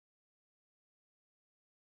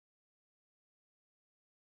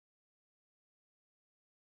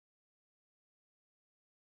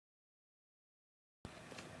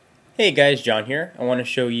Hey guys, John here. I want to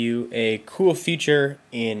show you a cool feature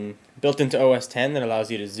built into OS X that allows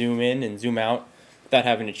you to zoom in and zoom out without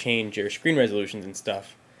having to change your screen resolutions and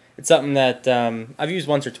stuff. It's something that I've used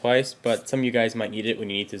once or twice, but some of you guys might need it when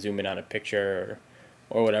you need to zoom in on a picture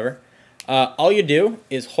or whatever. All you do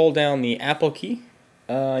is hold down the Apple key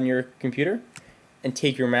on your computer and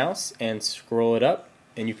take your mouse and scroll it up,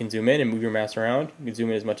 and you can zoom in and move your mouse around. You can zoom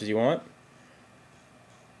in as much as you want.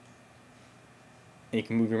 And you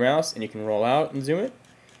can move your mouse and you can roll out and zoom it.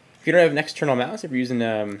 If you don't have an external mouse, if you're using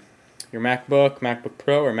your MacBook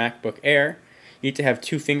Pro, or MacBook Air, you need to have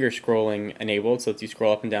two-finger scrolling enabled so that you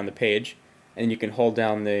scroll up and down the page. And you can hold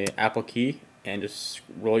down the Apple key and just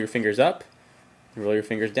roll your fingers up and roll your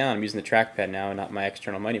fingers down. I'm using the trackpad now and not my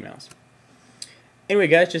external Mighty Mouse. Anyway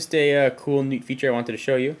guys, just a cool, neat feature I wanted to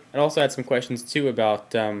show you. I also had some questions too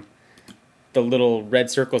about the little red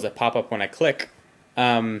circles that pop up when I click.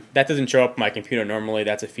 That doesn't show up on my computer normally.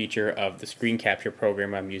 That's a feature of the screen capture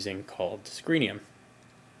program I'm using called Screenium.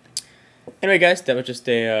 Anyway guys, that was just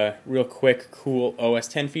a real quick, cool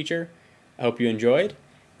OS X feature. I hope you enjoyed.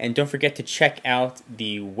 And don't forget to check out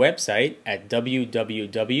the website at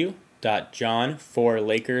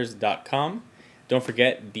www.johnforlakers.com. Don't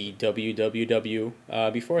forget the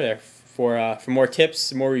www before there for more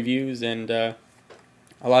tips, more reviews, and a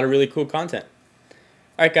lot of really cool content.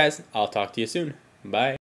 Alright guys, I'll talk to you soon. Bye.